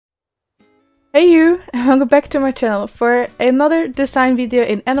Hey you, and welcome back to my channel for another design video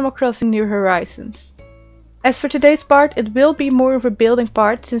in Animal Crossing New Horizons. As for today's part, it will be more of a building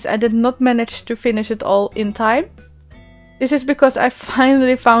part since I did not manage to finish it all in time. This is because I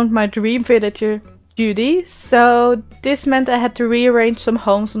finally found my dream villager, Judy, so this meant I had to rearrange some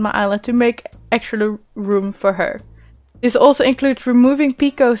homes on my island to make extra room for her. This also includes removing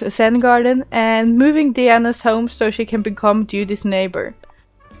Pekoe's Zen garden and moving Diana's home so she can become Judy's neighbor.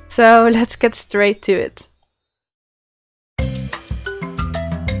 So let's get straight to it.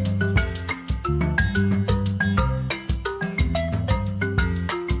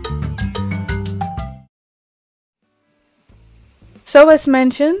 So as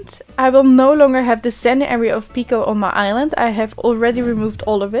mentioned, I will no longer have the Zen area of Pekoe on my island. I have already removed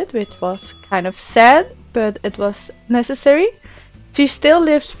all of it, which was kind of sad, but it was necessary. She still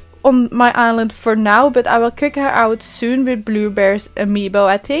lives on my island for now, but I will kick her out soon with Bluebear's amiibo,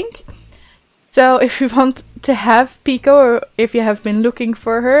 I think. So if you want to have Pekoe, or if you have been looking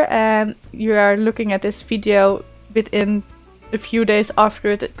for her and you are looking at this video within a few days after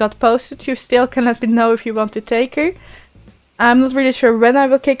it got posted, you still can let me know if you want to take her. I'm not really sure when I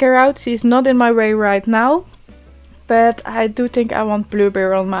will kick her out. She's not in my way right now, but I do think I want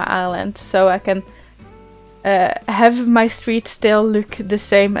Bluebear on my island so I can have my street still look the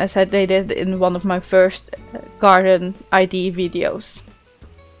same as they did in one of my first garden ID videos.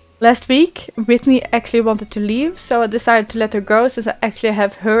 Last week, Whitney actually wanted to leave, so I decided to let her go since I actually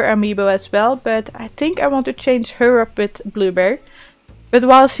have her amiibo as well, but I think I want to change her up with Bluebear. But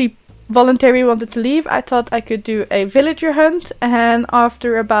while she voluntarily wanted to leave, I thought I could do a villager hunt, and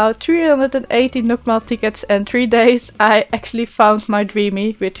after about 380 Nookmaal tickets and 3 days, I actually found my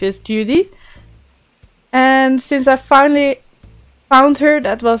dreamie, which is Judy. And since I finally found her,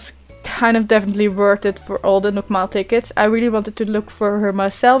 that was kind of definitely worth it for all the Nookmaal tickets. I really wanted to look for her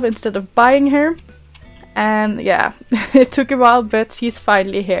myself instead of buying her. And yeah, it took a while, but she's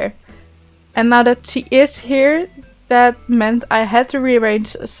finally here. And now that she is here, that meant I had to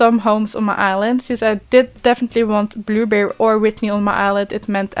rearrange some homes on my island. Since I did definitely want Bluebear or Whitney on my island, it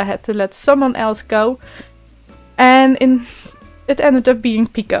meant I had to let someone else go. And it ended up being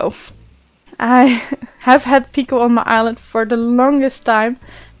Pekoe. I have had Pekoe on my island for the longest time,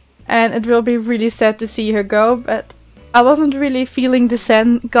 and it will be really sad to see her go, but I wasn't really feeling the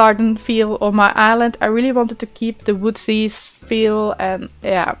Zen garden feel on my island. I really wanted to keep the woodsies feel, and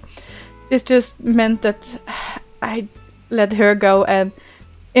yeah, this just meant that I let her go and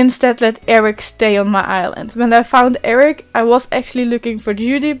instead let Eric stay on my island. When I found Eric, I was actually looking for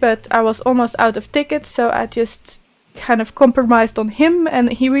Judy, but I was almost out of tickets, so I just kind of compromised on him, and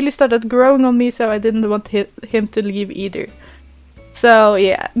he really started growing on me, so I didn't want him to leave either. So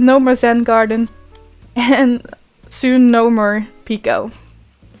yeah, no more Zen garden, and soon no more Pekoe.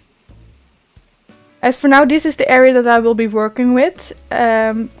 As for now, this is the area that I will be working with.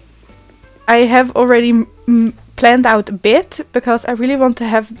 I have already planned out a bit, because I really want to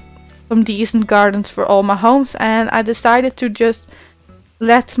have some decent gardens for all my homes, and I decided to just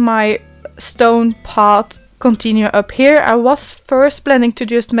let my stone path continue up here. I was first planning to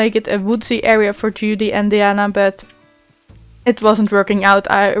just make it a woodsy area for Judy and Diana, but it wasn't working out.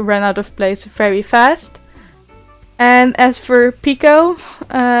 I ran out of place very fast. And as for Pekoe,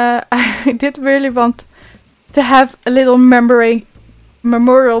 I did really want to have a little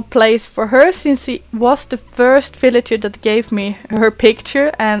memorial place for her, since she was the first villager that gave me her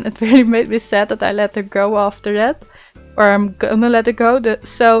picture, and it really made me sad that I let her go after that, or I'm gonna let her go.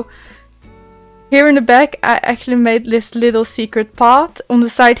 So here in the back, I actually made this little secret path. On the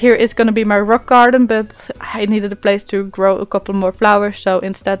side here is gonna be my rock garden, but I needed a place to grow a couple more flowers, so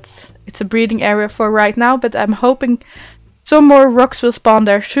instead it's a breeding area for right now, but I'm hoping some more rocks will spawn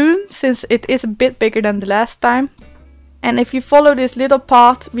there soon, since it is a bit bigger than the last time. And if you follow this little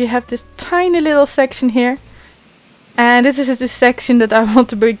path, we have this tiny little section here. And this is the section that I want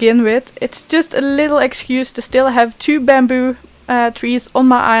to begin with. It's just a little excuse to still have 2 bamboo trees on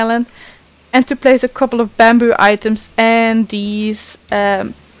my island, and to place a couple of bamboo items and these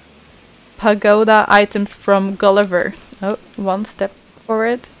pagoda items from Gulliver. Oh, one step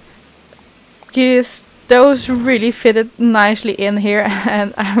forward. Because those really fitted nicely in here,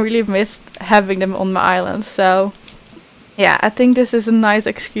 and I really missed having them on my island. So yeah, I think this is a nice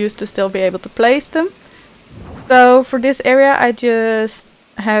excuse to still be able to place them. So for this area, I just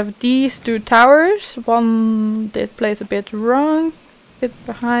have these 2 towers. One did place a bit wrong, a bit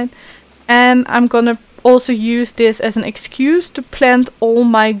behind. And I'm gonna also use this as an excuse to plant all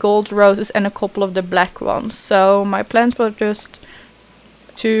my gold roses and a couple of the black ones. So my plans were just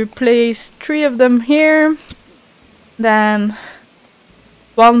to place 3 of them here, then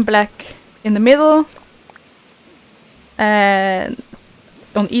 1 black in the middle. And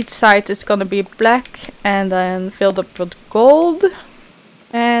on each side it's gonna be black and then filled up with gold.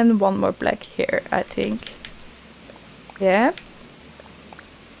 And one more black here, I think. Yeah.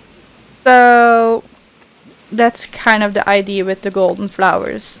 So that's kind of the idea with the golden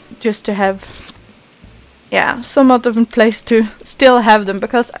flowers. Just to have, yeah, somewhat of a place to still have them.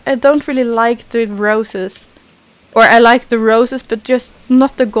 Because I don't really like the roses. Or I like the roses, but just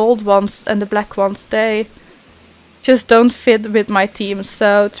not the gold ones and the black ones. They just don't fit with my theme.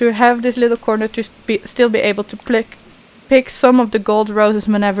 So to have this little corner to still be able to pick some of the gold roses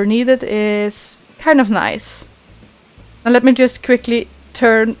whenever needed is kind of nice. Now let me just quickly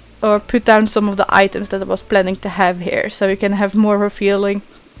turn or put down some of the items that I was planning to have here, so you can have more of a feeling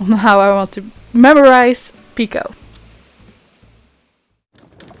on how I want to memorize Pekoe.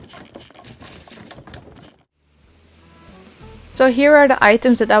 So here are the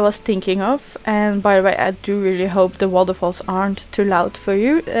items that I was thinking of, and by the way, I do really hope the waterfalls aren't too loud for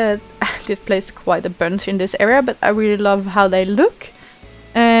you. I did place quite a bunch in this area, but I really love how they look,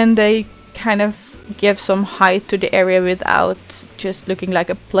 and they kind of give some height to the area without just looking like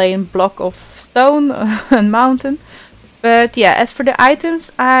a plain block of stone and mountain. But yeah, as for the items,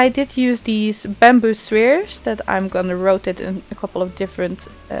 I did use these bamboo spheres that I'm gonna rotate in a couple of different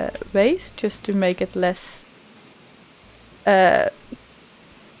ways, just to make it less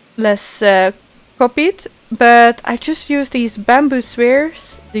copied. But I just used these bamboo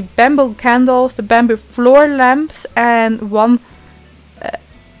spheres, the bamboo candles, the bamboo floor lamps, and one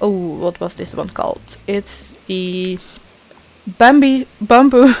oh, what was this one called? It's the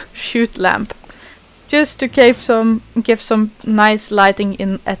bamboo shoot lamp, just to give some nice lighting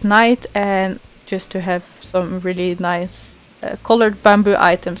in at night, and just to have some really nice colored bamboo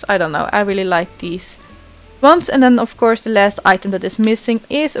items. I don't know, I really like these ones. And then of course the last item that is missing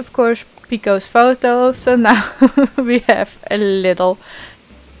is of course Pekoe's photo. So now we have a little,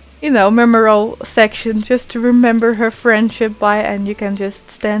 you know, memorial section just to remember her friendship by, and you can just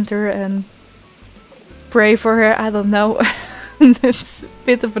stand her and pray for her. I don't know. It's a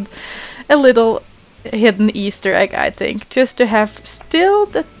bit of a little hidden Easter egg, I think, just to have still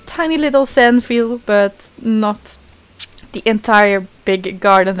the tiny little sand feel, but not the entire big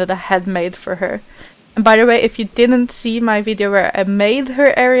garden that I had made for her. And by the way, if you didn't see my video where I made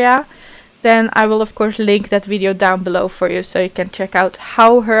her area, then I will of course link that video down below for you, so you can check out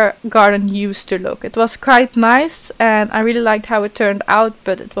how her garden used to look. It was quite nice and I really liked how it turned out,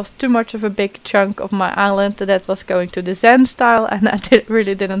 but it was too much of a big chunk of my island that was going to the Zen style, and I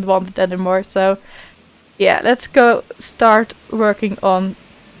really didn't want it anymore. So yeah, let's go start working on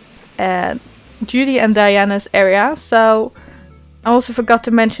Judy and Diana's area. So I also forgot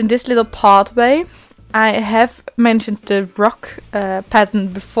to mention this little pathway. I have mentioned the rock pattern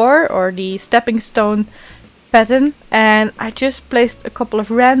before, or the stepping stone pattern, and I just placed a couple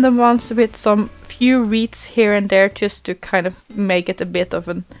of random ones with some few reeds here and there, just to kind of make it a bit of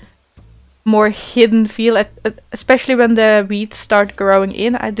a more hidden feel, especially when the weeds start growing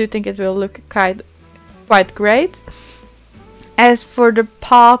in. I do think it will look quite great. As for the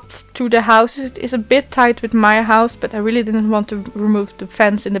path to the houses, it is a bit tight with my house, but I really didn't want to remove the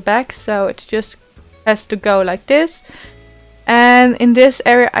fence in the back, so it's just has to go like this. And in this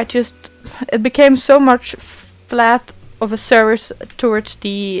area it became so much flat of a surface towards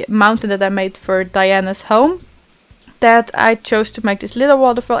the mountain that I made for Diana's home that I chose to make this little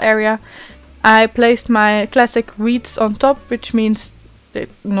waterfall area. I placed my classic weeds on top, which means the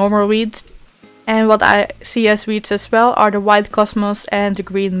normal weeds, and what I see as weeds as well are the white cosmos and the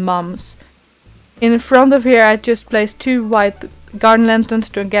green mums. In front of here I just placed two white garden lanterns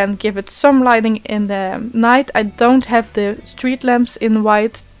to again give it some lighting in the night. I don't have the street lamps in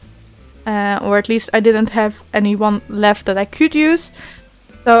white, or at least I didn't have any one left that I could use,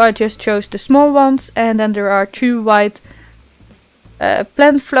 so I just chose the small ones. And then there are two white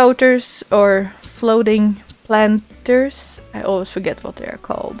plant floaters, or floating planters. I always forget what they are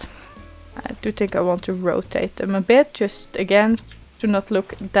called. I do think I want to rotate them a bit, just again to not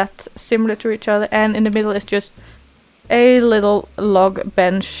look that similar to each other. And in the middle is just a little log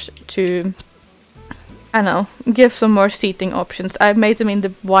bench to, I don't know, give some more seating options. I made them in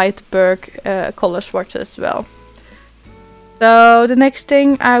the white Berg color swatch as well. So the next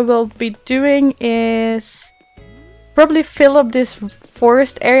thing I will be doing is probably fill up this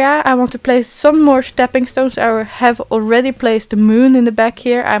forest area. I want to place some more stepping stones. I have already placed the moon in the back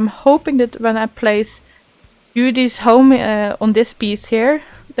here. I'm hoping that when I place Judy's home on this piece here,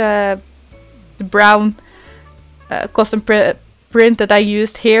 the brown custom print that I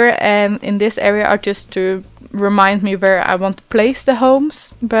used here and in this area are just to remind me where I want to place the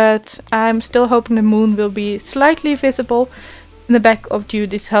homes, but I'm still hoping the moon will be slightly visible in the back of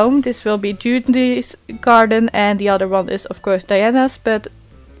Judy's home. This will be Judy's garden and the other one is of course Diana's, but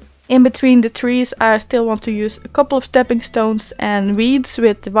in between the trees I still want to use a couple of stepping stones and weeds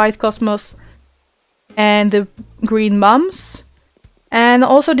with the white cosmos and the green mums. And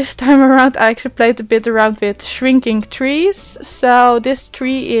also this time around I actually played a bit around with shrinking trees. So this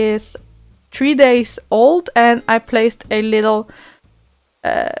tree is 3 days old and I placed a little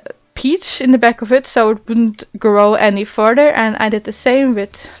peach in the back of it so it wouldn't grow any further, and I did the same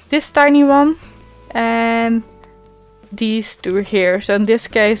with this tiny one and these two here. So in this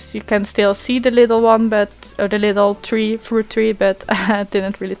case you can still see the little one, or the little fruit tree, but I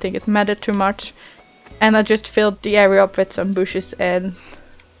didn't really think it mattered too much. And I just filled the area up with some bushes and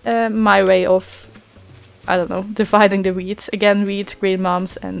my way of, I don't know, dividing the weeds. Again, weeds, green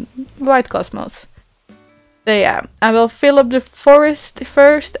mums and white cosmos. So yeah, I will fill up the forest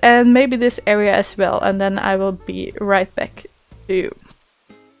first and maybe this area as well, and then I will be right back to you.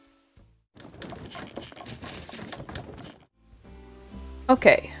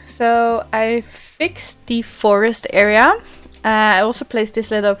 Okay, so I fixed the forest area. I also placed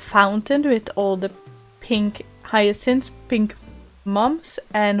this little fountain with all the pink hyacinths, pink mums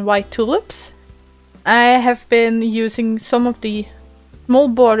and white tulips. I have been using some of the small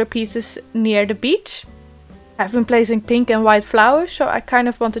border pieces near the beach. I've been placing pink and white flowers, so I kind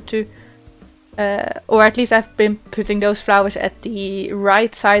of wanted to, or at least I've been putting those flowers at the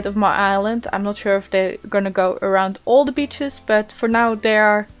right side of my island. I'm not sure if they're gonna go around all the beaches, but for now they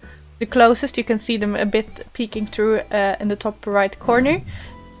are the closest. You can see them a bit peeking through in the top right corner.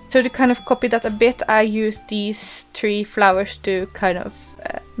 So to kind of copy that a bit, I used these 3 flowers to kind of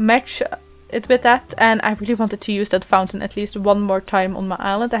match it with that, and I really wanted to use that fountain at least one more time on my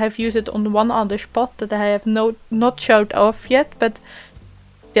island. I have used it on one other spot that I have not showed off yet, but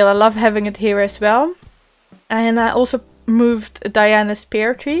still I love having it here as well. And I also moved Diana's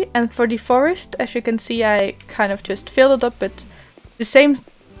pear tree, and for the forest, as you can see, I kind of just filled it up with the same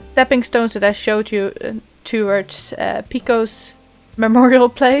stepping stones that I showed you towards Pekoe's memorial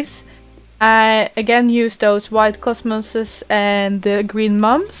place. I again used those white cosmoses and the green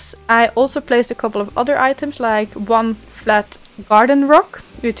mums. I also placed a couple of other items, like one flat garden rock,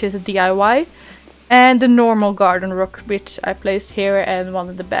 which is a DIY, and the normal garden rock, which I placed here, and one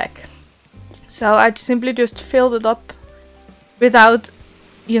in the back. So I simply just filled it up without,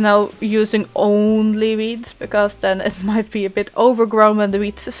 you know, using only weeds, because then it might be a bit overgrown when the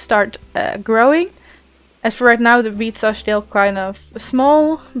weeds start growing. As for right now, the weeds are still kind of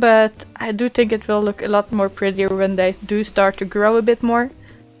small, but I do think it will look a lot more prettier when they do start to grow a bit more.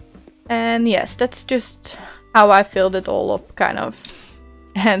 And yes, that's just how I filled it all up, kind of,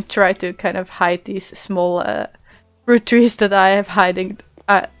 and try to kind of hide these small fruit trees that I have hiding,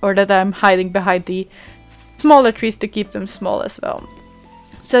 or that I'm hiding behind the smaller trees to keep them small as well.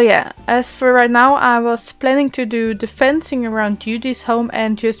 So yeah, as for right now, I was planning to do the fencing around Judy's home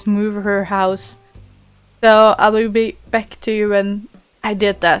and just move her house. So I will be back to you when I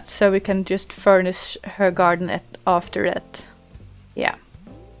did that, so we can just furnish her garden after that. Yeah.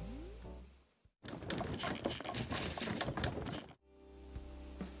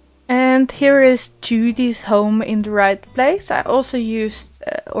 And here is Judy's home in the right place. I also used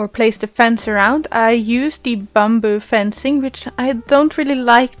or placed a fence around. I used the bamboo fencing, which I don't really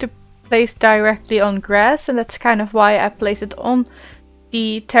like to place directly on grass, and that's kind of why I place it on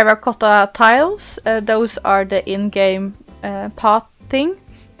the terracotta tiles. Those are the in-game path thing.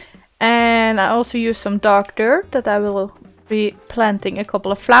 And I also use some dark dirt that I will be planting a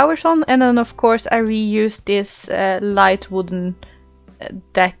couple of flowers on. And then of course I reused this light wooden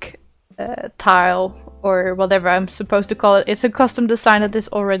deck tile, or whatever I'm supposed to call it. It's a custom design that is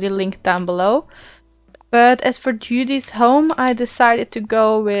already linked down below. But as for Judy's home, I decided to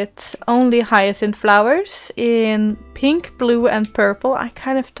go with only hyacinth flowers in pink, blue and purple. I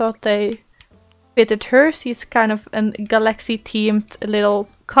kind of thought they fitted her. She's kind of a galaxy themed little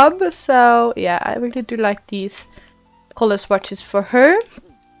cub. So yeah, I really do like these color swatches for her.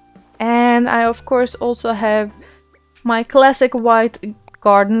 And I of course also have my classic white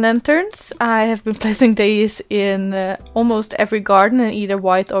garden lanterns. I have been placing these in almost every garden in either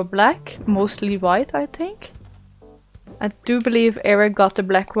white or black. Mostly white, I think. I do believe Eric got the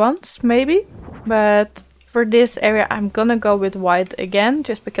black ones, maybe. But for this area I'm gonna go with white again,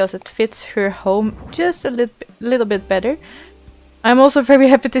 just because it fits her home just a little bit better. I'm also very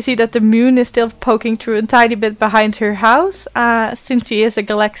happy to see that the moon is still poking through a tiny bit behind her house. Since she is a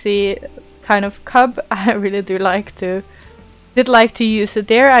galaxy kind of cub, I really do like to did like to use it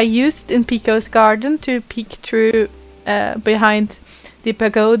there. I used it in Pekoe's garden to peek through behind the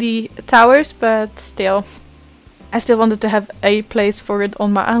Pekoe towers, but still, I still wanted to have a place for it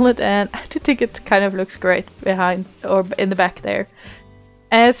on my island, and I do think it kind of looks great behind or in the back there.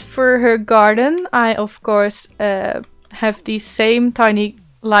 As for her garden, I of course have the same tiny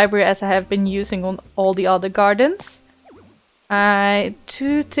library as I have been using on all the other gardens. I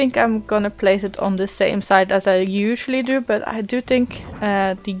do think I'm gonna place it on the same side as I usually do, but I do think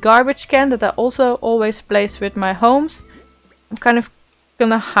the garbage can that I also always place with my homes, I'm kind of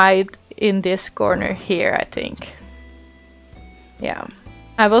gonna hide in this corner here, I think. Yeah,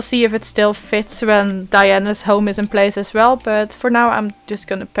 I will see if it still fits when Diana's home is in place as well, but for now I'm just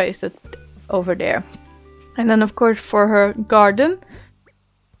gonna place it over there. And then of course for her garden,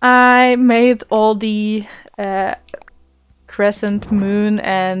 I made all the crescent moon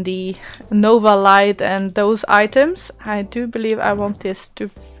and the nova light and those items. I do believe I want this to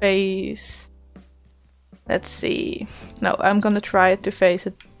face... Let's see. No, I'm gonna try to face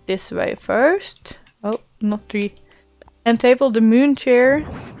it this way first. Oh, not the end table, the moon chair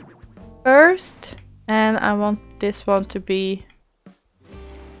first. And I want this one to be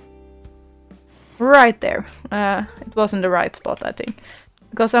right there. It was in the right spot, I think.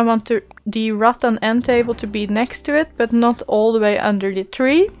 Because I want the rattan end table to be next to it, but not all the way under the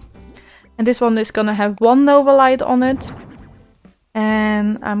tree. And this one is gonna have one nova light on it.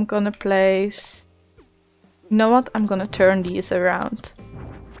 And I'm gonna place... You know what? I'm gonna turn these around.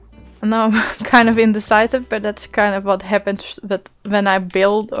 And now I'm kind of indecisive, but that's kind of what happens when I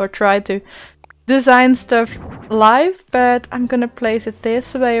build or try to design stuff live. But I'm gonna place it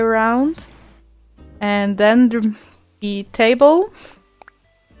this way around. And then the table...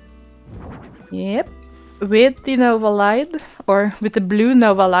 Yep, with the nova light, or with the blue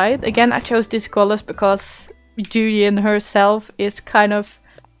nova light. Again, I chose these colors because Judy and herself is kind of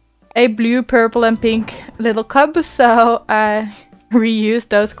a blue, purple and pink little cub, so I reused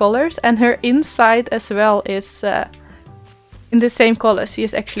those colors. And her inside as well is in the same color. She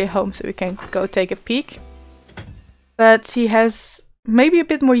is actually home, so we can go take a peek. But she has maybe a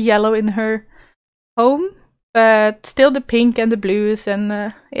bit more yellow in her home, but still the pink and the blues,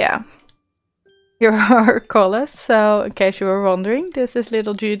 and yeah. Here are her colors, so in case you were wondering, this is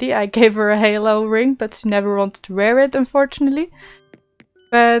little Judy. I gave her a halo ring, but she never wanted to wear it, unfortunately.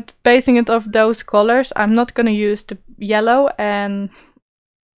 But basing it off those colors, I'm not gonna use the yellow, and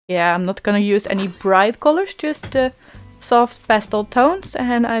yeah, I'm not gonna use any bright colors, just the soft pastel tones,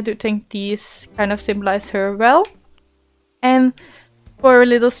 and I do think these kind of symbolize her well. And for a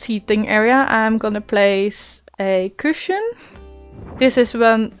little seating area, I'm gonna place a cushion. This is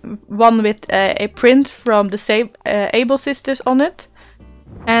one with a print from the Able sisters on it.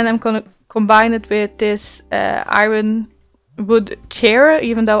 And I'm gonna combine it with this iron wood chair,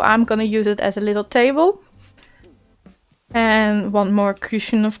 even though I'm gonna use it as a little table. And one more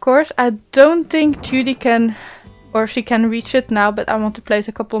cushion, of course. I don't think Judy can, or she can reach it now, but I want to place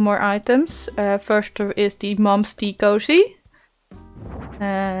a couple more items. First is the Mom's Tea Cozy.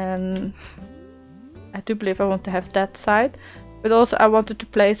 And I do believe I want to have that side. But also I wanted to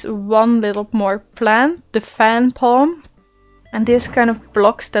place one little more plant, the fan palm. And this kind of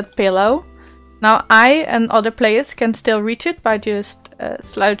blocks that pillow. Now I and other players can still reach it by just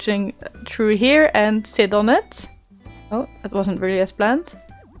slouching through here and sit on it. Oh, that wasn't really as planned.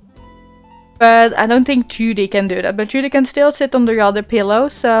 But I don't think Judy can do that. But Judy can still sit on the other pillow.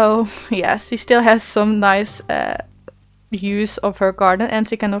 So yes, she still has some nice use of her garden. And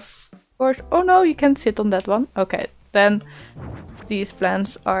she can of course... Oh no, you can sit on that one. Okay. Then these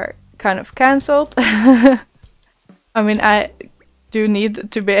plans are kind of cancelled. I mean, I do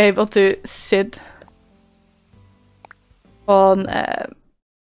need to be able to sit on...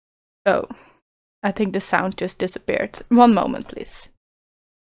 Oh, I think the sound just disappeared. One moment, please.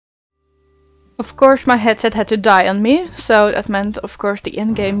 Of course, my headset had to die on me, so that meant, of course, the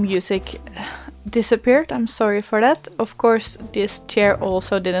in-game music disappeared. I'm sorry for that. Of course, this chair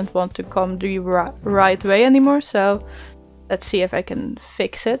also didn't want to come the right way anymore, so let's see if I can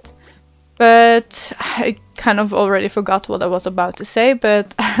fix it. But I kind of already forgot what I was about to say,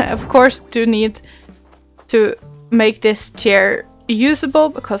 but of course do need to make this chair usable,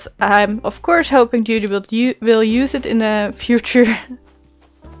 because I'm of course hoping Judy will use it in a future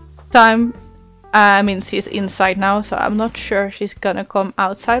time. I mean, she's inside now, so I'm not sure she's gonna come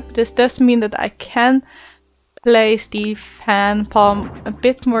outside. But this does mean that I can place the fan palm a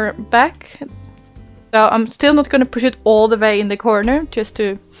bit more back. So I'm still not gonna push it all the way in the corner, just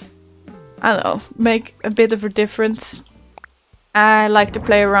to, I don't know, make a bit of a difference. I like to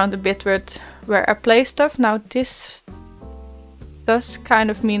play around a bit with where I place stuff. Now this does kind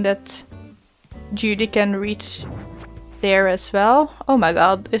of mean that Judy can reach there as well. Oh my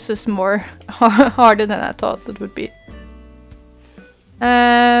god, this is more harder than I thought it would be.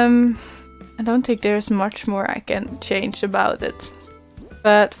 I don't think there's much more I can change about it.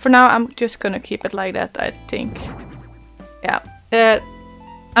 But for now I'm just gonna keep it like that, I think. Yeah.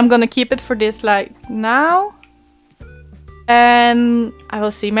 I'm gonna keep it for this like now. And I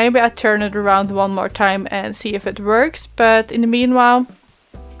will see. Maybe I turn it around one more time and see if it works. But in the meanwhile,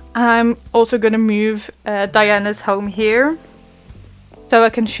 I'm also gonna move Diana's home here. So I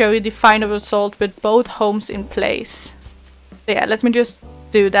can show you the final result with both homes in place. So yeah, let me just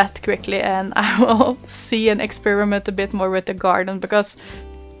do that quickly and I will see and experiment a bit more with the garden, because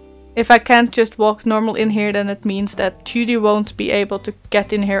if I can't just walk normal in here, then it means that Judy won't be able to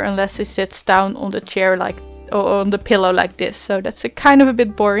get in here unless she sits down on the chair like, or on the pillow like this. So that's a kind of a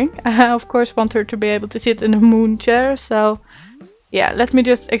bit boring. I of course want her to be able to sit in a moon chair, so yeah, let me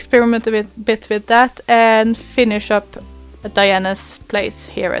just experiment a bit with that and finish up Diana's place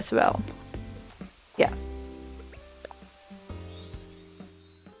here as well. Yeah.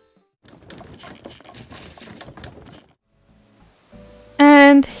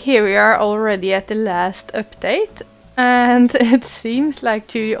 And here we are already at the last update, and it seems like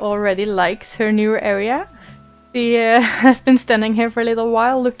Judy already likes her new area. She has been standing here for a little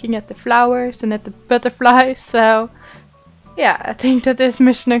while looking at the flowers and at the butterflies, so yeah, I think that is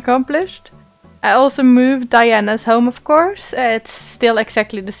mission accomplished. I also moved Diana's home, of course. It's still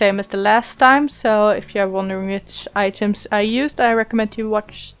exactly the same as the last time, so if you're wondering which items I used, I recommend you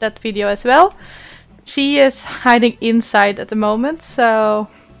watch that video as well. She is hiding inside at the moment, so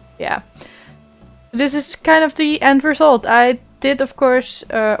yeah. This is kind of the end result. I did, of course,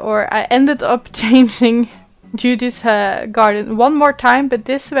 or I ended up changing Judy's garden one more time, but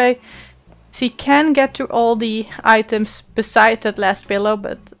this way she can get to all the items besides that last pillow,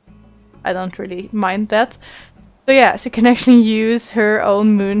 but I don't really mind that. So yeah, she can actually use her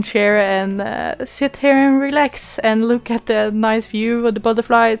own moon chair and sit here and relax and look at the nice view of the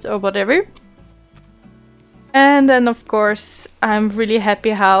butterflies or whatever. And then of course I'm really happy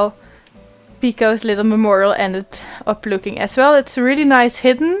how Pekoe's little memorial ended up looking as well. It's really nice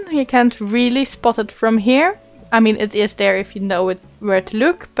hidden. You can't really spot it from here. I mean, it is there if you know where to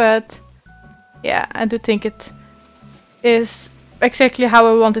look, but yeah, I do think it is exactly how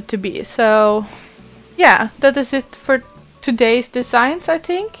I want it to be. So yeah, that is it for today's designs, I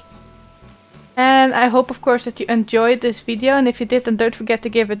think. And I hope of course that you enjoyed this video, and if you did, then don't forget to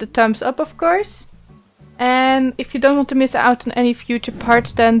give it a thumbs up, of course. And if you don't want to miss out on any future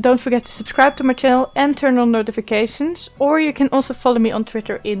parts, then don't forget to subscribe to my channel and turn on notifications, or you can also follow me on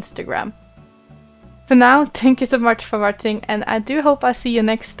Twitter or Instagram. For now, thank you so much for watching, and I do hope I see you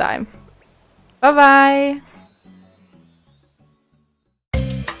next time. Bye bye!